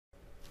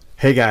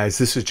Hey guys,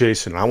 this is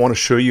Jason. I want to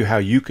show you how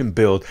you can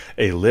build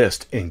a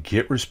list in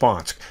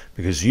Getresponse,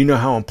 because you know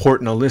how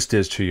important a list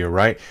is to you,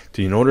 right?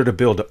 In order to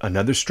build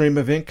another stream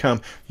of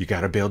income, you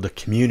got to be able to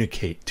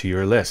communicate to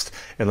your list.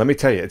 And let me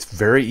tell you, it's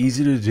very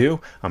easy to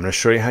do. I'm going to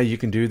show you how you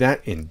can do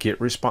that in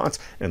Getresponse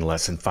in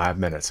less than 5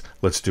 minutes.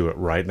 Let's do it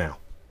right now.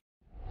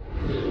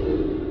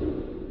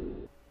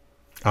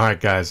 All right,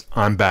 guys,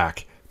 I'm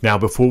back. Now,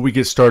 before we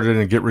get started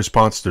in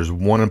Getresponse, there's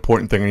one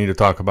important thing I need to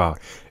talk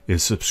about,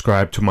 is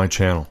subscribe to my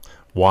channel.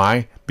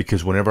 Why?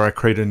 Because whenever I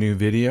create a new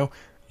video,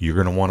 you're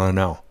going to want to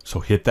know.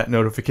 So hit that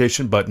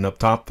notification button up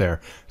top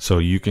there so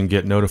you can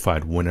get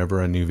notified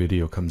whenever a new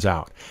video comes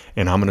out.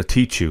 And I'm going to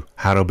teach you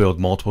how to build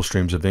multiple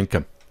streams of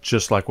income,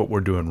 just like what we're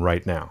doing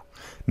right now.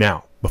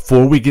 Now,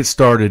 before we get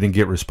started in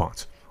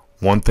Getresponse,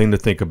 one thing to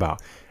think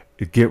about.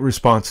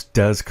 Getresponse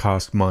does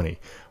cost money.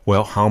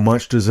 Well, how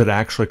much does it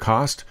actually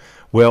cost?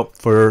 Well,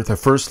 for the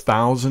first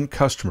 1,000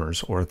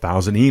 customers or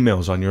 1,000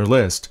 emails on your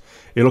list,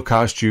 it'll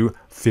cost you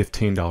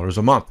 $15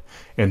 a month.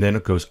 And then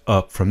it goes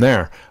up from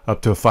there,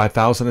 up to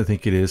 5,000, I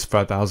think it is.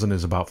 5,000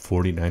 is about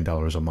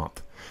 $49 a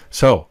month.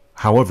 So,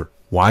 however,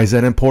 why is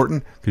that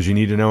important? Because you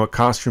need to know it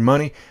costs your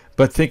money.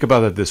 But think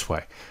about it this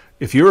way.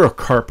 If you're a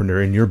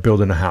carpenter and you're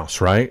building a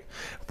house, right?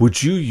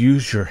 Would you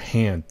use your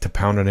hand to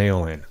pound a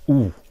nail in?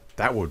 Ooh,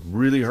 that would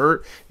really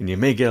hurt, and you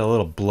may get a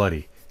little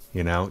bloody.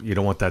 You know, you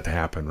don't want that to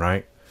happen,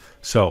 right?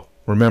 So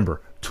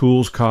remember,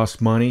 tools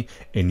cost money,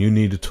 and you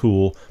need a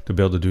tool to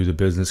be able to do the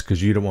business,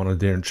 because you don't want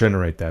to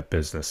generate that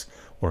business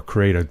or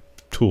create a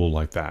tool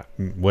like that,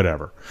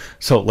 whatever.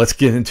 So let's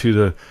get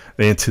into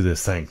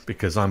this thing,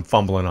 because I'm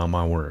fumbling on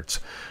my words.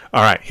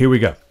 All right, here we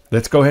go.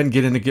 Let's go ahead and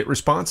get into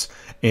Getresponse,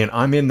 and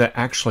I'm in the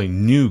actually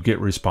new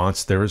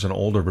Getresponse. There is an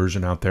older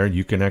version out there.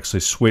 You can actually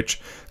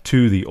switch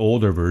to the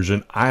older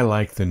version. I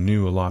like the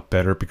new a lot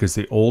better, because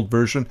the old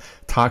version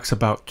talks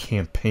about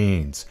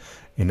campaigns.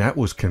 And that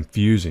was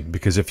confusing,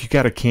 because if you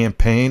got a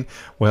campaign,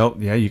 well,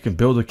 yeah, you can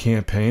build a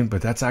campaign,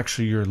 but that's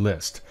actually your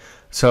list.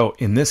 So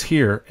in this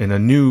here, in a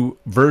new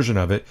version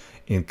of it,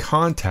 in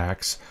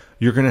contacts,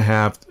 you're going to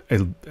have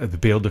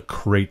be able to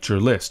create your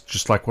list,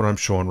 just like what I'm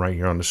showing right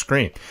here on the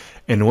screen.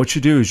 And what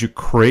you do is you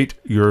create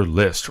your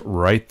list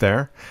right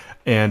there.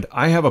 And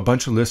I have a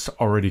bunch of lists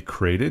already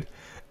created.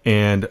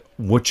 And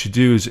what you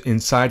do is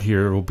inside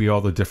here will be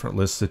all the different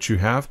lists that you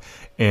have,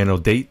 and it'll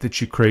date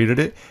that you created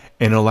it,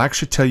 and it'll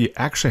actually tell you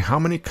how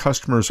many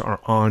customers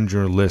are on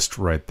your list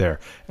right there.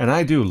 And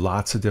I do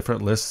lots of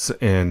different lists,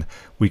 and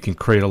we can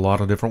create a lot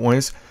of different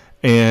ways.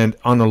 And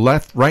on the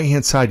right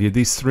hand side, you have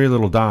these three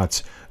little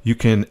dots. You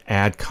can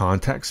add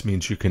contacts,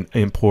 means you can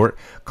import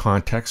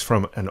contacts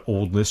from an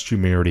old list you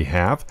may already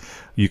have.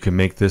 You can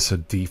make this a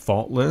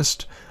default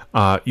list.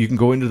 You can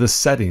go into the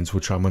settings,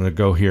 which I'm going to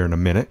go here in a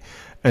minute,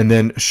 and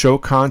then show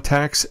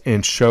contacts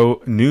and show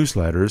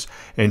newsletters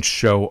and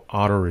show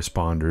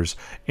autoresponders,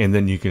 and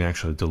then you can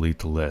actually delete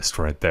the list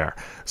right there.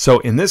 So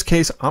in this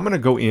case, I'm going to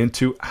go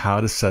into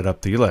how to set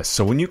up the list.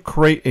 So when you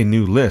create a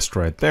new list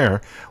right there,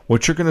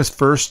 what you're going to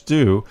first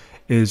do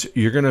is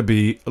you're going to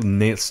be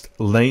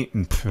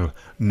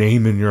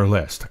naming your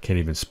list. I can't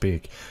even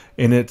speak.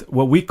 And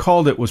what we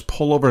called it was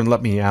Pull Over and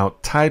Let Me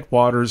Out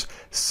Tidewaters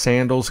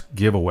Sandals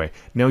Giveaway.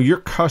 Now your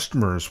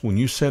customers, when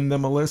you send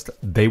them a list,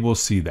 they will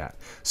see that.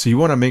 So you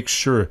want to make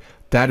sure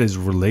that is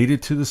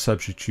related to the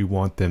subject you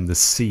want them to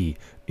see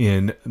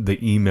in the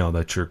email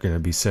that you're going to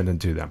be sending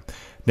to them.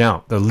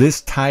 Now the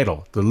list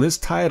title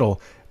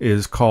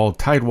is called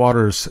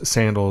Tidewaters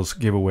Sandals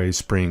Giveaway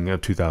Spring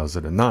of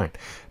 2009.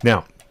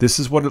 Now this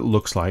is what it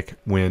looks like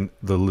when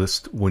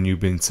you've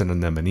been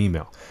sending them an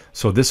email.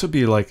 So this would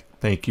be like,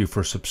 thank you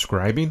for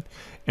subscribing,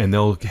 and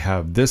they'll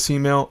have this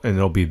email, and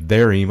it'll be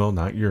their email,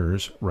 not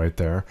yours, right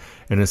there.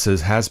 And it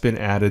says has been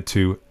added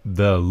to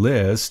the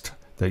list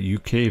that you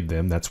gave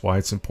them. That's why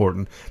it's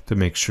important to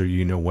make sure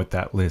you know what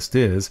that list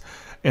is.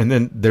 And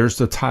then there's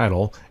the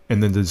title,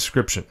 and then the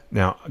description.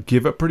 Now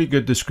give a pretty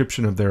good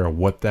description of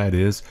what that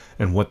is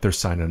and what they're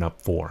signing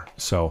up for.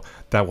 So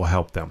that will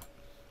help them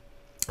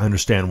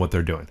understand what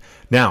they're doing.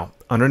 Now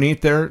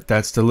underneath there,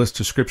 that's the list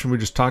description we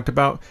just talked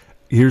about.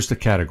 Here's the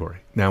category.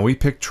 Now we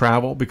picked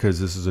travel because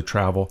this is a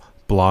travel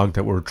blog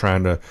that we're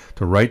trying to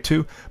write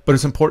to, but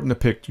it's important to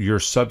pick your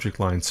subject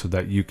line so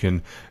that you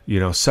can,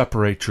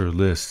 separate your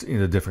list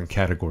into different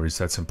categories.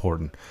 That's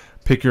important.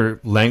 Pick your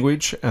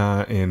language,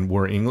 and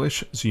we're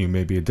English, so you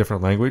may be a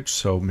different language,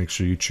 so make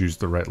sure you choose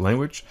the right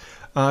language.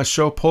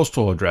 Show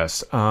postal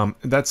address.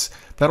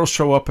 That'll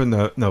show up in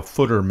the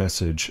footer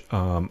message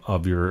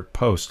of your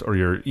post or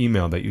your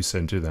email that you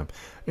send to them.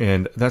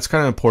 And that's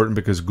kind of important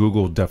because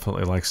Google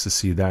definitely likes to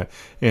see that.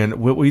 And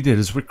what we did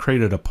is we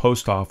created a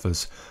post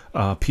office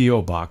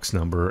P.O. box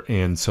number,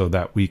 and so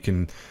that we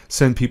can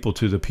send people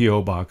to the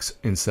P.O. box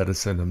instead of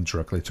send them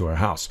directly to our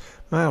house.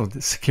 Well,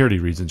 security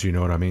reasons, you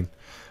know what I mean.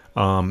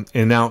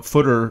 And now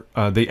footer,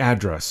 the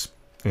address,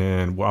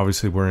 and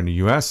obviously we're in the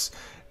U.S.,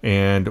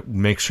 and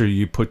make sure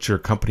you put your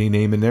company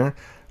name in there,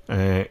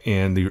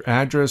 and your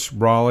address,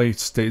 Raleigh,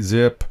 state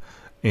zip,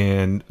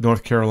 and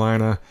North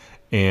Carolina,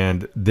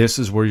 And this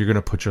is where you're going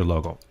to put your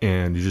logo,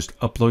 and you just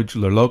upload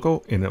your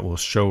logo and it will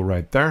show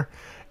right there.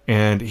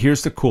 And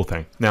here's the cool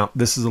thing. Now,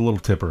 this is a little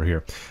tipper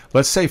here.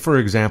 Let's say, for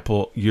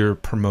example, you're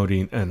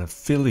promoting an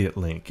affiliate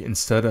link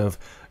instead of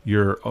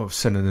you're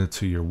sending it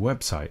to your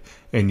website,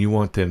 and you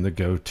want them to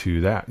go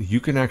to that. You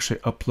can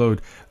actually upload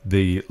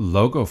the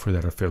logo for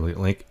that affiliate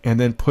link and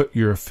then put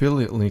your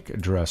affiliate link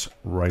address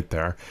right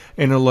there,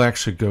 and it'll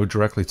actually go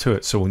directly to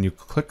it. So when you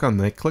click on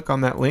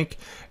that link,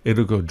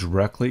 it'll go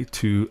directly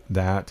to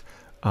that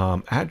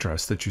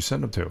address that you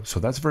send them to. So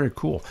that's very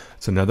cool.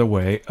 It's another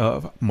way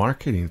of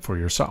marketing for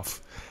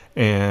yourself.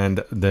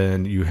 And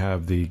then you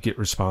have the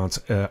Getresponse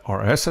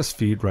RSS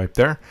feed right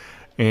there.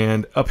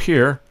 And up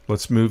here,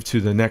 let's move to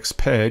the next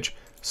page,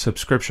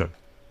 subscription.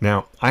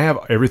 Now, I have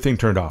everything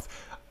turned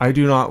off. I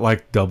do not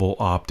like double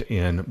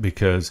opt-in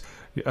because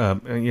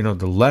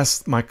the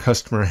less my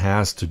customer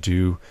has to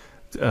do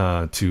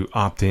to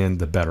opt in,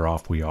 the better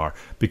off we are,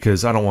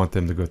 because I don't want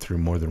them to go through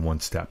more than one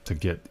step to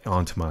get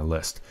onto my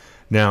list.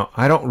 Now,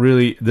 I don't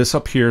really, this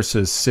up here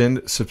says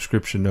send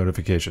subscription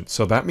notification.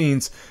 So that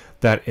means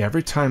that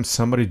every time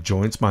somebody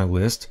joins my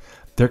list,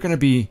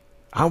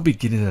 I'll be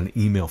getting an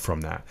email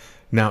from that.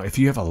 Now, if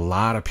you have a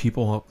lot of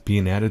people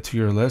being added to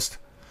your list,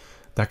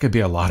 that could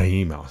be a lot of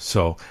emails.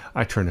 So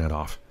I turn that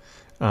off.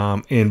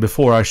 And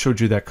before I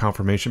showed you that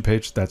confirmation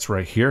page, that's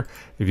right here.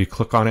 If you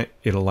click on it,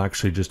 it'll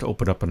actually just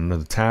open up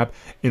another tab,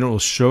 and it will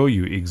show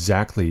you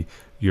exactly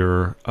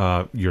your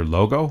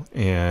logo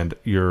and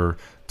your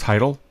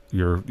title,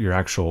 your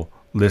actual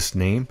list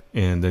name,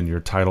 and then your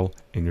title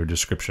and your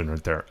description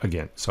right there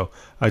again. So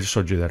I just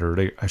showed you that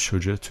already. I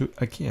showed you it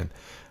again.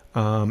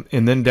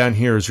 And then down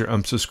here is your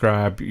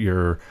unsubscribe,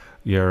 your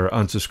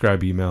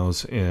unsubscribe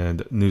emails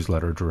and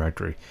newsletter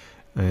directory.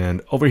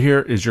 And over here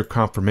is your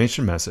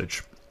confirmation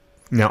message.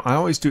 Now, I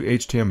always do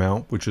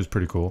HTML, which is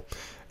pretty cool.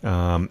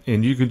 And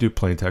you can do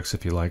plain text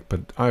if you like,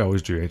 but I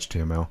always do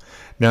HTML.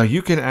 Now,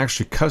 you can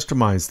actually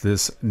customize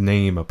this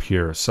name up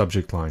here,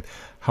 subject line.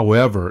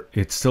 However,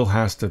 it still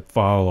has to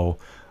follow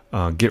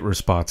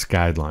Getresponse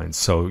guidelines.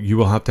 So you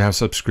will have to have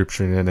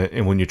subscription in it,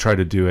 and when you try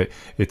to do it,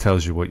 it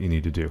tells you what you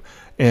need to do.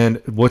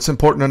 And what's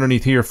important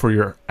underneath here for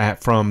your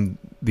from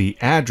the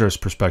address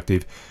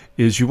perspective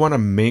is you want to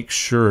make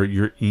sure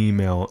your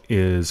email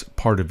is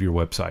part of your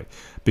website,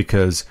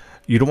 because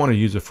you don't want to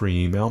use a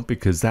free email,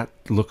 because that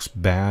looks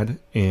bad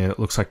and it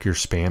looks like you're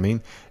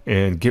spamming,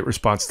 and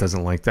Getresponse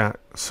doesn't like that.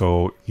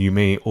 So you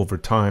may over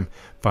time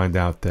find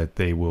out that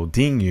they will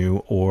ding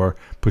you or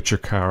put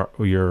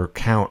your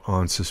account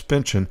on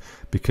suspension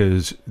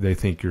because they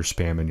think you're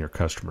spamming your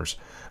customers.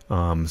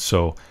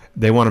 So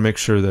they want to make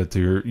sure that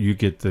you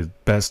get the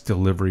best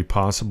delivery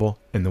possible,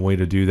 and the way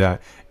to do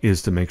that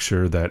is to make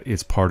sure that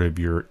it's part of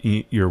your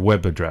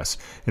web address.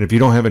 And if you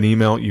don't have an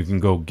email, you can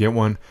go get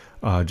one.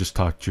 Just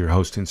talk to your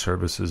hosting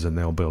services, and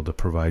they'll be able to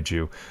provide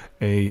you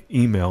an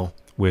email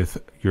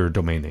with your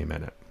domain name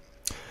in it.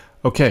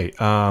 Okay,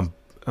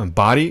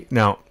 body.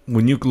 Now,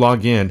 when you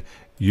log in,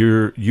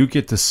 you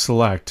get to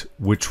select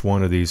which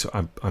one of these.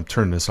 I'm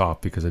turning this off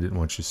because I didn't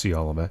want you to see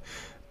all of it.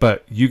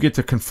 But you get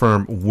to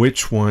confirm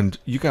which one.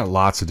 You got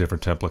lots of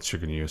different templates you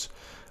can use,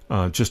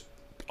 just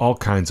all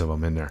kinds of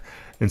them in there.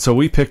 And so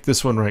we picked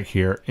this one right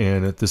here,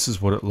 and this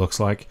is what it looks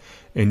like.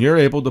 And you're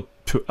able to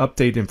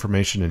update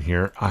information in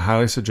here. I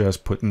highly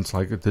suggest putting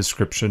like a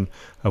description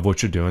of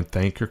what you're doing.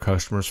 Thank your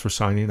customers for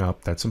signing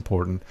up. That's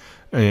important.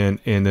 And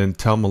then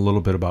tell them a little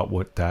bit about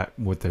what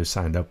they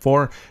signed up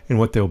for and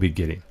what they'll be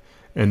getting.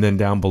 And then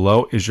down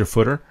below is your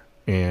footer,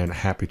 and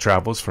happy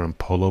travels from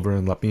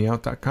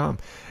pulloverandletmeout.com.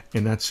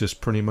 And that's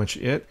just pretty much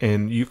it.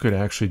 And you could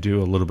actually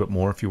do a little bit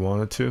more if you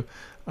wanted to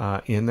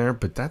in there,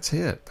 but that's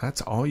it. That's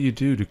all you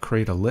do to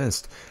create a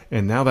list.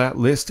 And now that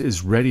list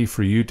is ready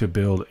for you to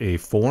build a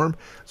form,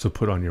 so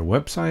put on your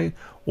website,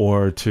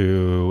 or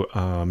to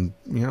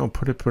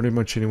put it pretty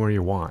much anywhere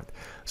you want.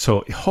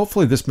 So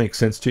hopefully this makes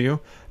sense to you,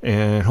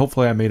 and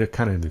hopefully I made it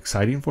kind of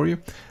exciting for you,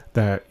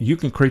 that you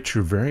can create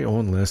your very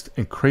own list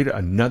and create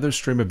another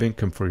stream of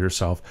income for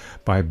yourself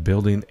by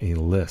building a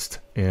list.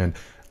 And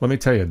let me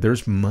tell you,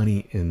 there's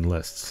money in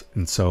lists.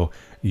 And so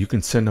you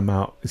can send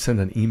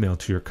an email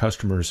to your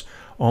customers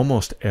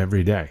almost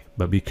every day,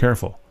 but be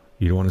careful.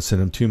 You don't want to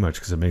send them too much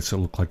because it makes it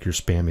look like you're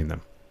spamming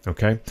them.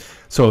 Okay.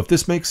 So if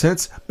this makes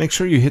sense, make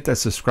sure you hit that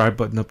subscribe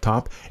button up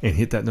top and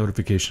hit that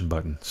notification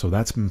button. So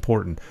that's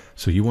important.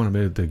 So you want to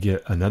be able to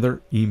get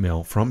another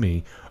email from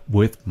me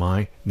with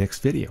my next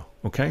video.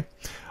 Okay.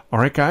 All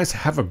right, guys,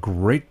 have a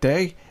great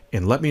day,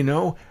 and let me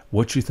know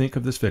what you think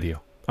of this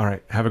video. All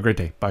right. Have a great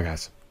day. Bye,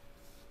 guys.